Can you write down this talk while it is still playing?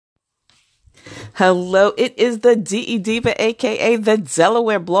Hello, it is the DE Diva, aka the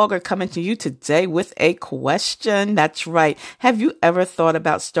Delaware blogger, coming to you today with a question. That's right. Have you ever thought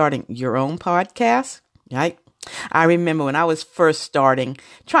about starting your own podcast? Right? I remember when I was first starting,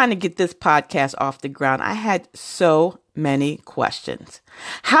 trying to get this podcast off the ground, I had so many questions.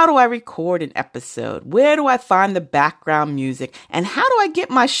 How do I record an episode? Where do I find the background music? And how do I get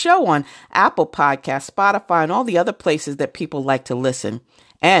my show on Apple Podcasts, Spotify, and all the other places that people like to listen?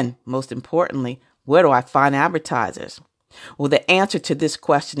 And most importantly, where do I find advertisers? Well, the answer to this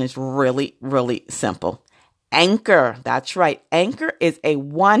question is really, really simple. Anchor. That's right. Anchor is a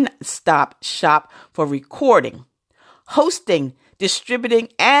one-stop shop for recording, hosting, distributing,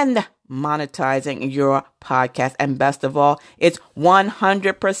 and monetizing your podcast. And best of all, it's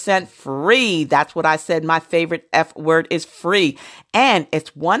 100% free. That's what I said. My favorite F word is free. And it's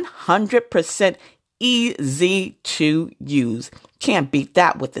 100% easy to use. Can't beat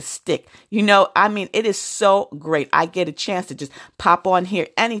that with a stick. It is so great. I get a chance to just pop on here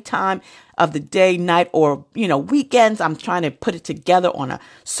anytime of the day, night, or, weekends. I'm trying to put it together on a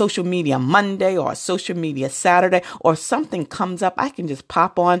social media Monday or a social media Saturday, or something comes up. I can just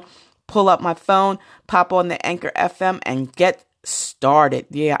pop on, pull up my phone, pop on the Anchor FM and get started.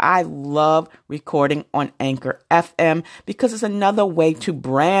 Yeah, I love recording on Anchor FM because it's another way to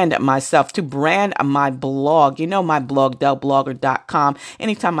brand myself, to brand my blog. My blog, delblogger.com.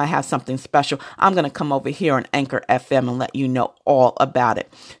 Anytime I have something special, I'm going to come over here on Anchor FM and let you know all about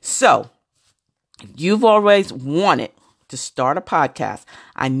it. So, if you've always wanted to start a podcast,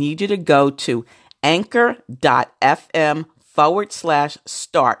 I need you to go to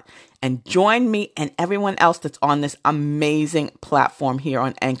anchor.fm/start. And join me and everyone else that's on this amazing platform here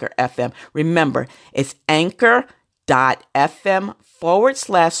on Anchor FM. Remember, it's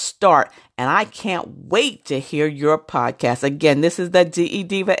anchor.fm/start. And I can't wait to hear your podcast. Again, this is the DE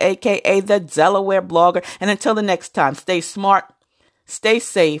Diva, aka the Delaware blogger. And until the next time, stay smart, stay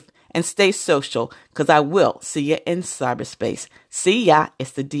safe, and stay social, because I will see you in cyberspace. See ya.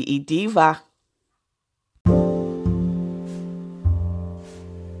 It's the DE Diva.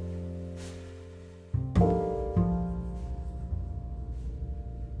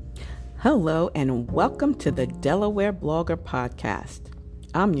 Hello and welcome to the Delaware Blogger Podcast.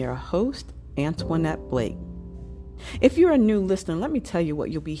 I'm your host, Antoinette Blake. If you're a new listener, let me tell you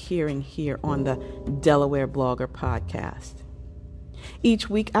what you'll be hearing here on the Delaware Blogger Podcast. Each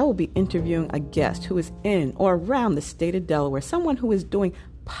week, I will be interviewing a guest who is in or around the state of Delaware, someone who is doing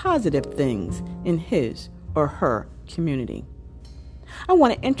positive things in his or her community. I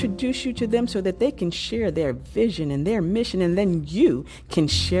want to introduce you to them so that they can share their vision and their mission, and then you can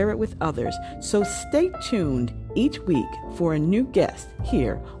share it with others. So stay tuned each week for a new guest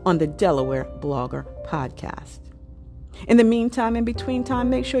here on the Delaware Blogger Podcast. In the meantime, in between time,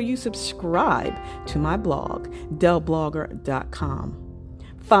 make sure you subscribe to my blog, delblogger.com.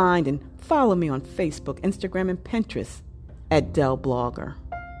 Find and follow me on Facebook, Instagram, and Pinterest at Del Blogger.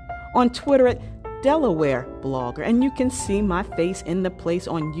 On Twitter at Delaware Blogger, and you can see my face in the place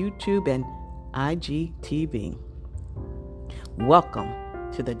on YouTube and IGTV. Welcome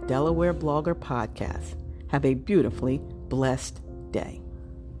to the Delaware Blogger Podcast. Have a beautifully blessed day.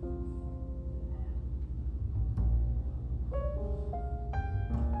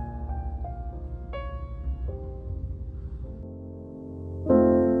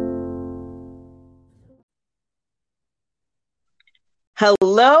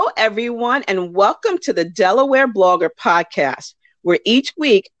 Hello, everyone, and welcome to the Delaware Blogger Podcast, where each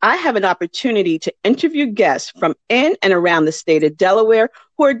week I have an opportunity to interview guests from in and around the state of Delaware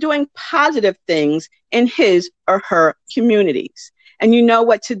who are doing positive things in his or her communities. And you know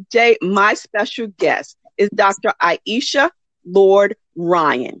what? Today, my special guest is Dr. Aisha Lord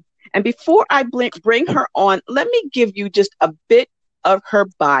Ryan. And before I bring her on, let me give you just a bit of her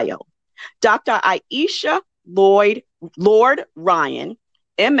bio. Dr. Aisha Lord Ryan,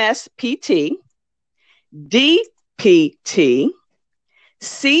 MSPT, DPT,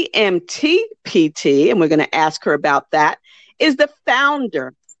 CMTPT, and we're going to ask her about that, is the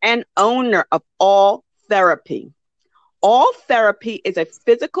founder and owner of All Therapy. All Therapy is a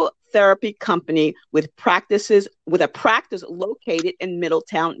physical therapy company with a practice located in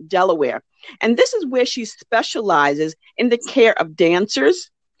Middletown, Delaware. And this is where she specializes in the care of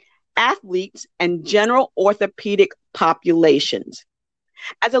dancers, athletes, and general orthopedic populations.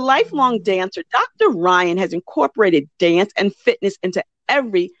 As a lifelong dancer, Dr. Ryan has incorporated dance and fitness into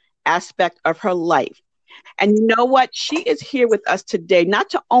every aspect of her life. And you know what? She is here with us today, not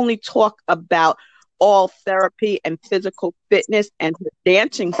to only talk about All Therapy and physical fitness and her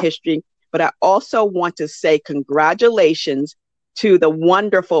dancing history, but I also want to say congratulations to the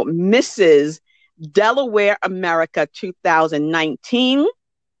wonderful Mrs. Delaware America 2019,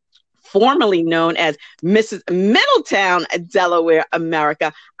 formerly known as Mrs. Middletown Delaware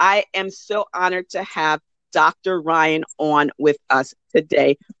America. I am so honored to have Dr. Ryan on with us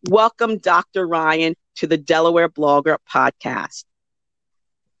today. Welcome, Dr. Ryan, to the Delaware Blogger Podcast.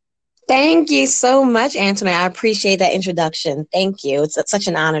 Thank you so much, Antoinette. I appreciate that introduction. Thank you. It's such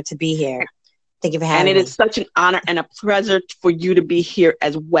an honor to be here. Thank you for having me. And it is such an honor and a pleasure for you to be here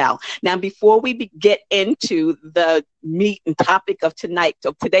as well. Now, before we get into the meat and topic of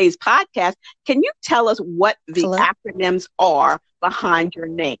today's podcast, can you tell us what the acronyms are behind your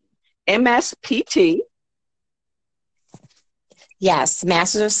name? MSPT. Yes,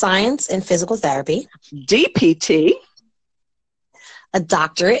 Master of Science in Physical Therapy. DPT. A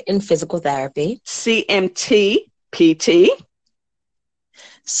doctorate in physical therapy. CMT PT.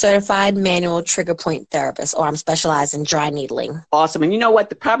 Certified Manual Trigger Point Therapist, or I'm specialized in dry needling. Awesome. And you know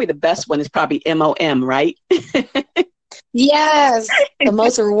what? Probably the best one is probably MOM, right? Yes, the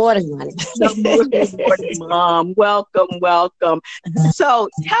most rewarding one. The most rewarding. Welcome. So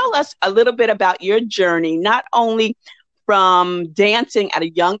tell us a little bit about your journey, not only from dancing at a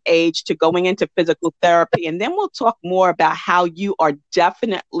young age to going into physical therapy. And then we'll talk more about how you are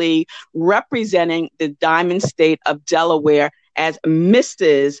definitely representing the Diamond State of Delaware as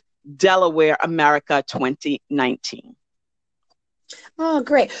Mrs. Delaware America 2019. Oh,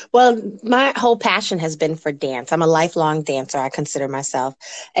 great. Well, my whole passion has been for dance. I'm a lifelong dancer, I consider myself.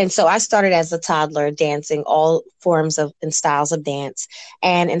 And so I started as a toddler dancing all forms of and styles of dance.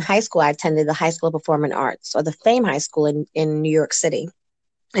 And in high school, I attended the High School of Performing Arts, or the Fame High School in New York City.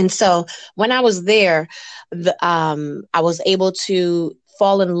 And so when I was there, I was able to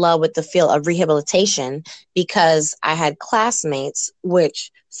fall in love with the field of rehabilitation because I had classmates whom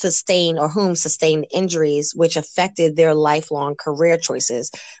sustained injuries which affected their lifelong career choices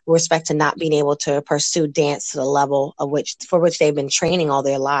with respect to not being able to pursue dance to the level for which they've been training all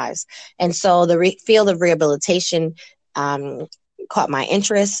their lives. And so the field of rehabilitation caught my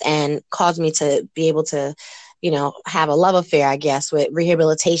interest and caused me to be able to have a love affair, I guess, with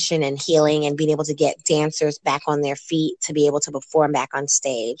rehabilitation and healing and being able to get dancers back on their feet to be able to perform back on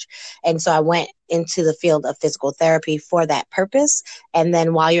stage. And so I went into the field of physical therapy for that purpose. And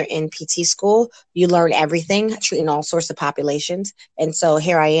then while you're in PT school, you learn everything, treating all sorts of populations. And so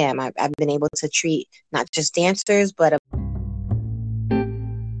here I am. I've been able to treat not just dancers, but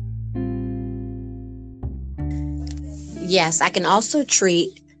yes, I can also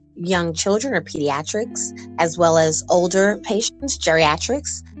treat young children or pediatrics, as well as older patients,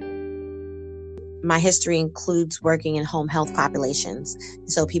 geriatrics. My history includes working in home health populations.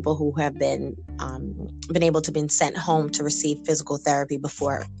 So people who have been able to be sent home to receive physical therapy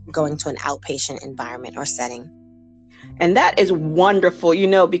before going to an outpatient environment or setting. And that is wonderful,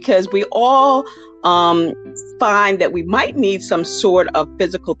 because we all find that we might need some sort of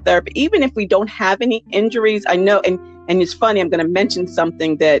physical therapy, even if we don't have any injuries. I know, and it's funny, I'm going to mention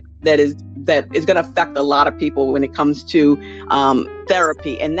something that is going to affect a lot of people when it comes to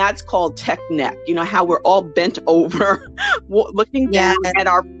therapy, and that's called tech neck. You know how we're all bent over looking down at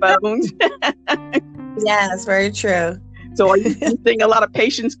our phones? Yeah, that's very true. So are you seeing a lot of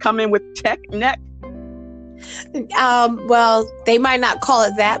patients come in with tech neck? Well, they might not call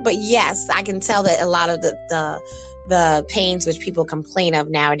it that, but yes, I can tell that a lot of the pains which people complain of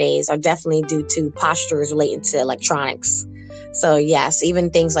nowadays are definitely due to postures relating to electronics. So yes, even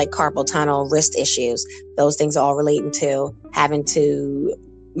things like carpal tunnel, wrist issues, those things are all relating to having to,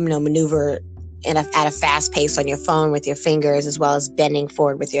 maneuver at a fast pace on your phone with your fingers, as well as bending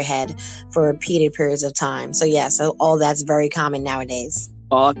forward with your head for repeated periods of time. So yeah, so all that's very common nowadays.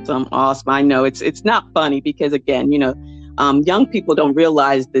 Awesome. I know it's not funny because, again, young people don't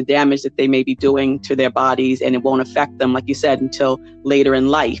realize the damage that they may be doing to their bodies, and it won't affect them, like you said, until later in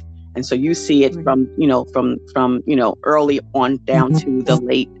life. And so you see it from early on down to the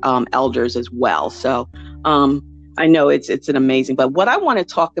late elders as well. So I know it's an amazing. But what I want to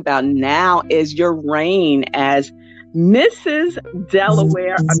talk about now is your reign as Mrs.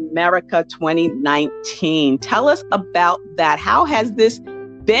 Delaware America 2019. Tell us about that. How has this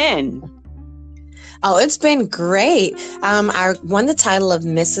been? Oh, it's been great. I won the title of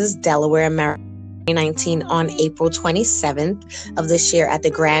Mrs. Delaware America 2019 on April 27th of this year at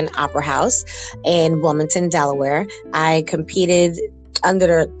the Grand Opera House in Wilmington, Delaware. I competed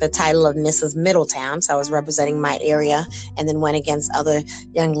under the title of Mrs. Middletown. So I was representing my area, and then went against other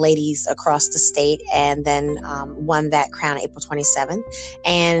young ladies across the state, and then won that crown April 27th.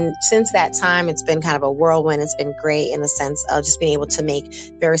 And since that time, it's been kind of a whirlwind. It's been great in the sense of just being able to make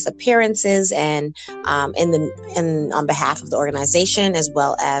various appearances and on behalf of the organization, as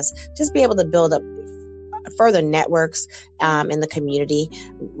well as just be able to build up further networks in the community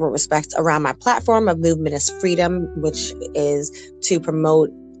with respect around my platform of Movement is Freedom, which is to promote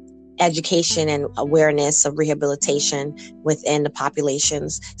education and awareness of rehabilitation within the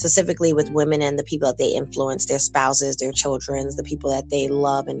populations, specifically with women and the people that they influence, their spouses, their children, the people that they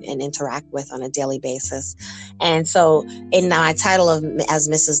love and interact with on a daily basis. And so in my title as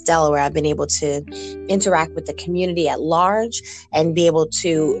Mrs. Delaware, I've been able to interact with the community at large and be able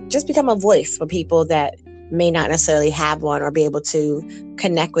to just become a voice for people that may not necessarily have one, or be able to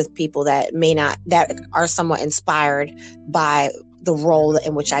connect with people that are somewhat inspired by the role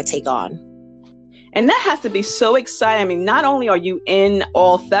in which I take on. And that has to be so exciting. I mean, not only are you in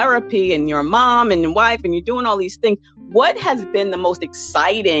all therapy and you're a mom and wife and you're doing all these things, what has been the most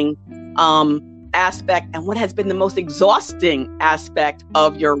exciting aspect, and what has been the most exhausting aspect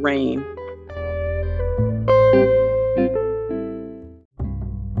of your reign?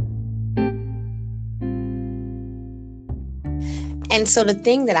 And so the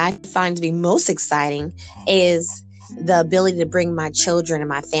thing that I find to be most exciting is the ability to bring my children and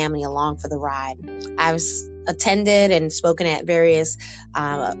my family along for the ride. I've attended and spoken at various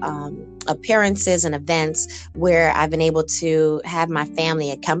appearances and events where I've been able to have my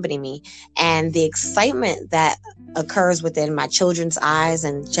family accompany me, and the excitement that occurs within my children's eyes,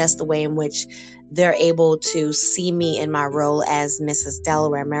 and just the way in which they're able to see me in my role as Mrs.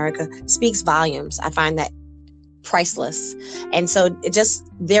 Delaware America speaks volumes. I find that priceless. And so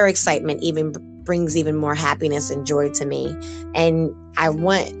their excitement even brings even more happiness and joy to me. And I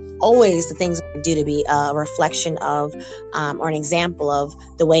want always the things I do to be a reflection of, or an example of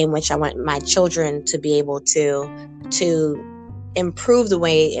the way in which I want my children to be able to improve the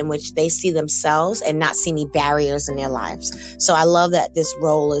way in which they see themselves and not see any barriers in their lives. So I love that this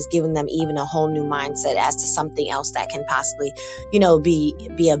role is giving them even a whole new mindset as to something else that can possibly,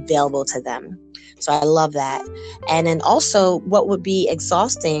 be available to them. So I love that. And then also what would be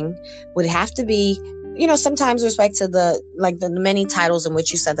exhausting would have to be, sometimes with respect to the many titles in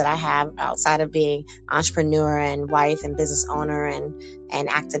which you said that I have outside of being entrepreneur and wife and business owner and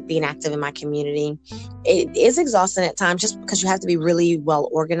being active in my community. It is exhausting at times just because you have to be really well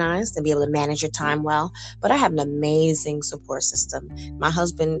organized and be able to manage your time well. But I have an amazing support system. My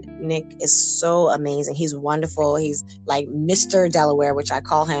husband, Nick, is so amazing. He's wonderful. He's like Mr. Delaware, which I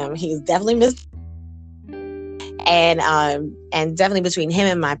call him. He's definitely Mr. And definitely between him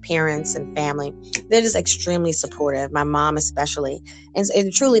and my parents and family, they're just extremely supportive. My mom especially, and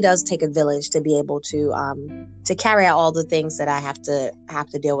it truly does take a village to be able to carry out all the things that I have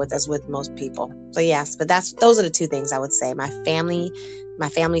to deal with, as with most people. So yes, but those are the two things I would say: my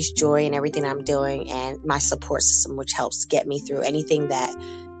family's joy in everything I'm doing, and my support system, which helps get me through anything that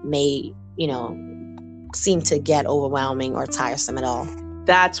may seem to get overwhelming or tiresome at all.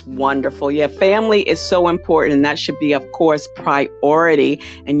 That's wonderful. Yeah, family is so important, and that should be, of course, priority.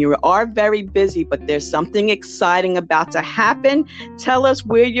 And you are very busy, but there's something exciting about to happen. Tell us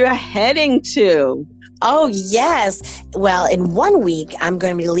where you're heading to. Oh, yes. Well, in 1 week, I'm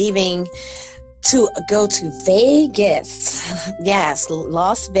going to be leaving to go to Vegas. Yes,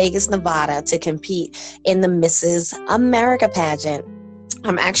 Las Vegas, Nevada, to compete in the Mrs. America pageant.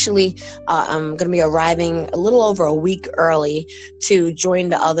 I'm actually I'm going to be arriving a little over a week early to join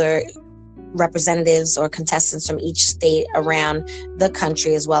the other representatives or contestants from each state around the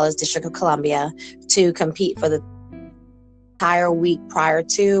country, as well as District of Columbia, to compete for the entire week prior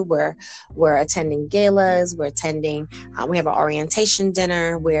to, where we're attending galas, we have an orientation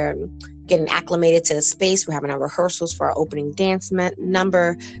dinner, we're getting acclimated to the space, we're having our rehearsals for our opening dance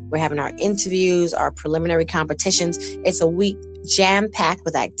number, we're having our interviews, our preliminary competitions. It's a week jam-packed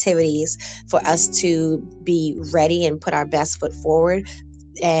with activities for us to be ready and put our best foot forward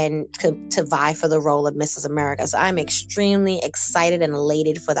and to vie for the role of Mrs. America. So I'm extremely excited and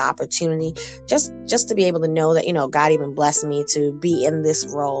elated for the opportunity, just to be able to know that, God even blessed me to be in this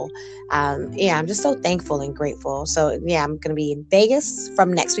role. I'm just so thankful and grateful. So I'm going to be in Vegas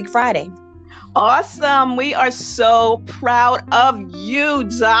from next week, Friday. Awesome. We are so proud of you,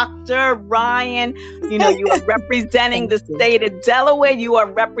 Dr. Ryan. You are representing the state of Delaware. You are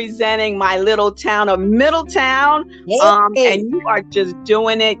representing my little town of Middletown. And you are just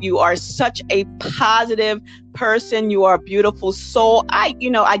doing it. You are such a positive person. You are a beautiful soul. I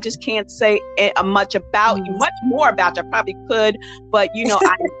just can't say much about you, much more about you. I probably could, but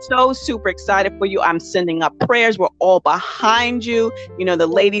I'm so super excited for you. I'm sending up prayers. We're all behind you. The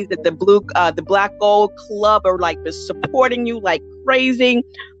ladies at the Black Gold Club are like supporting you like crazy.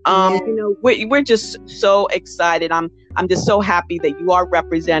 We're just so excited. I'm just so happy that you are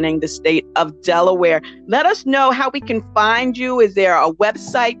representing the state of Delaware. Let us know how we can find you. Is there a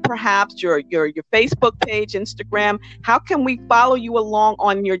website, perhaps your Facebook page, Instagram? How can we follow you along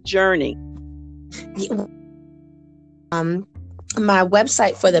on your journey? My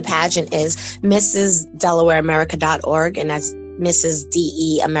website for the pageant is mrsdelawareamerica.org, and that's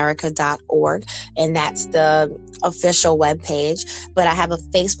mrsdeamerica.org, and that's the official webpage. But I have a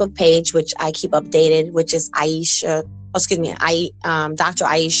Facebook page which I keep updated, which is Dr.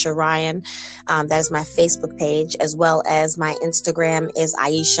 Aisha Ryan. That is my Facebook page, as well as my Instagram is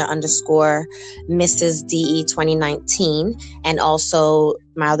Aisha_Mrs. DE 2019, and also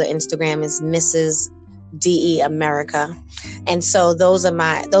my other Instagram is Mrs. DE America. And so those are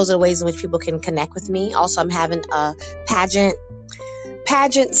the ways in which people can connect with me. Also, I'm having a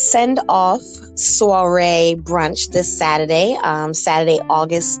pageant send off soiree brunch this Saturday,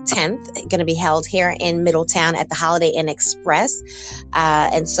 August 10th, going to be held here in Middletown at the Holiday Inn Express.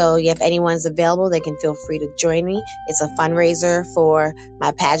 And so if anyone's available, they can feel free to join me. It's a fundraiser for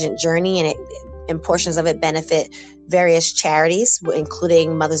my pageant journey, and portions of it benefit various charities,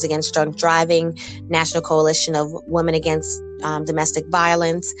 including Mothers Against Drunk Driving, National Coalition of Women Against Domestic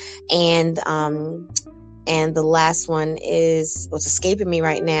Violence, and the last one is what's escaping me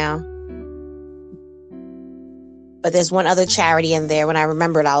right now. But there's one other charity in there. When I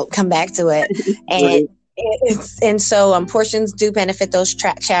remember it, I'll come back to it. And so portions do benefit those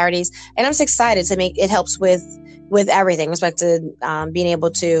charities, and I'm just excited to make it helps with everything. With respect to being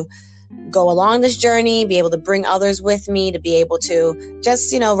able to go along this journey, be able to bring others with me, to be able to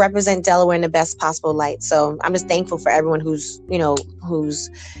just, represent Delaware in the best possible light. So I'm just thankful for everyone who's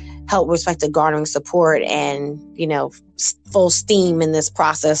helped with respect to garnering support and, full steam in this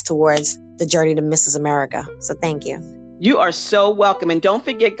process towards the journey to Mrs. America. So thank you. You are so welcome. And don't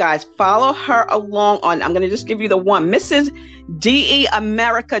forget, guys, follow her along on, I'm going to just give you the one,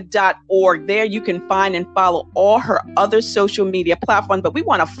 MrsDEAmerica.org. There you can find and follow all her other social media platforms. But we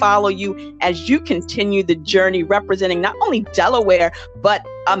want to follow you as you continue the journey representing not only Delaware, but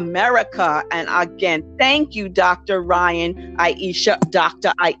America. And again, thank you, Dr. Aisha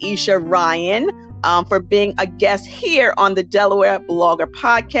Ryan, for being a guest here on the Delaware Blogger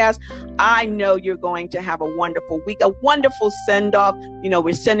Podcast. I know you're going to have a wonderful week, a wonderful send-off.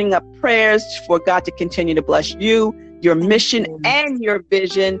 We're sending up prayers for God to continue to bless you, your mission, and your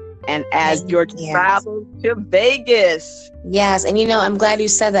vision, and as your travel to Vegas. Yes, and I'm glad you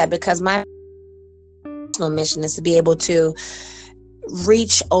said that, because my mission is to be able to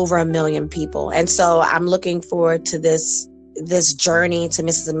reach over 1 million people. And so I'm looking forward to this journey to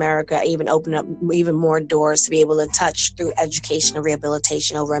Mrs. America, even open up even more doors to be able to touch through education and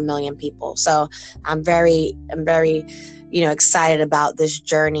rehabilitation over 1 million people. So I'm very, excited about this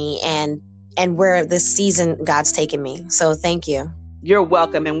journey and where this season God's taken me. So thank you. You're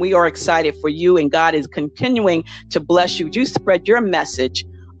welcome. And we are excited for you, and God is continuing to bless you. You spread your message.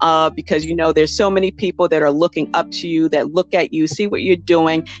 Because there's so many people that are looking up to you, that look at you, see what you're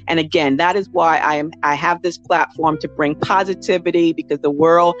doing. And again, that is why I have this platform to bring positivity, because the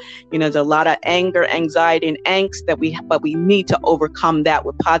world, there's a lot of anger, anxiety, and angst but we need to overcome that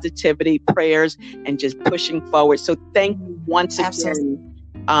with positivity, prayers, and just pushing forward. So thank you once again.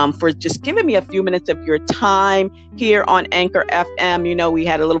 For just giving me a few minutes of your time here on Anchor FM. We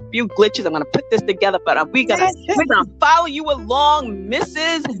had a few glitches. I'm going to put this together, but we're going to follow you along,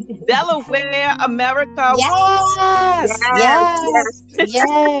 Mrs. Delaware America. Yes. Thank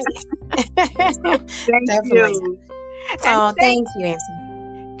you. Thank you, Anthony.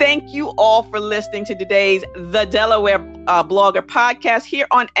 Thank you all for listening to today's The Delaware Blogger Podcast here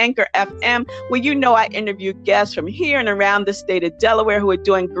on Anchor FM, where I interview guests from here and around the state of Delaware who are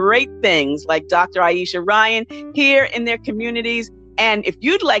doing great things, like Dr. Aisha Ryan, here in their communities. And if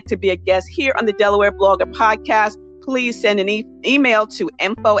you'd like to be a guest here on the Delaware Blogger Podcast, please send an email to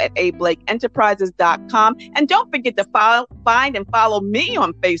info@ablakeenterprises.com. And don't forget to find and follow me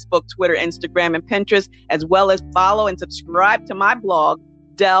on Facebook, Twitter, Instagram, and Pinterest, as well as follow and subscribe to my blog,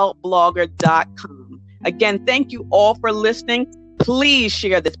 delblogger.com. Again, thank you all for listening. Please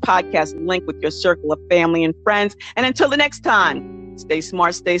share this podcast link with your circle of family and friends. And until the next time, stay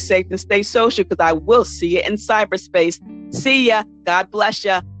smart, stay safe, and stay social, because I will see you in cyberspace. See ya. God bless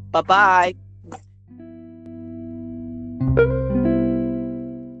ya. Bye-bye.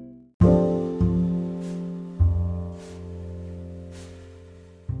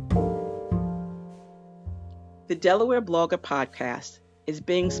 Delaware Blogger Podcast is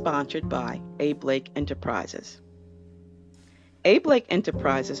being sponsored by A. Blake Enterprises. A. Blake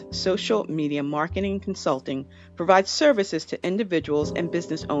Enterprises social media marketing consulting provides services to individuals and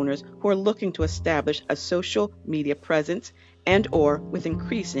business owners who are looking to establish a social media presence and/or with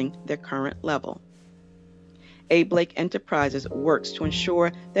increasing their current level. A. Blake Enterprises works to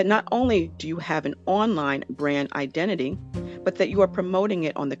ensure that not only do you have an online brand identity, but that you are promoting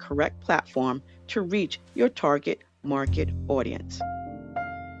it on the correct platform to reach your target market audience.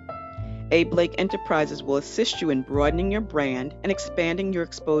 A. Blake Enterprises will assist you in broadening your brand and expanding your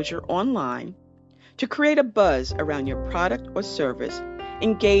exposure online to create a buzz around your product or service,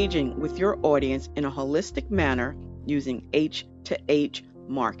 engaging with your audience in a holistic manner using H-to-H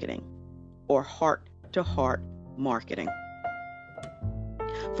marketing or heart-to-heart marketing.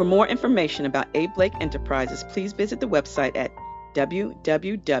 For more information about A. Blake Enterprises, please visit the website at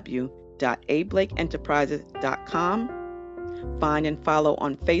www.ablakeenterprises.com. Find and follow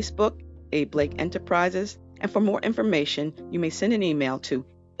on Facebook, A. Blake Enterprises, and for more information, you may send an email to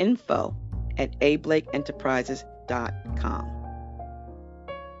info@ablakeenterprises.com.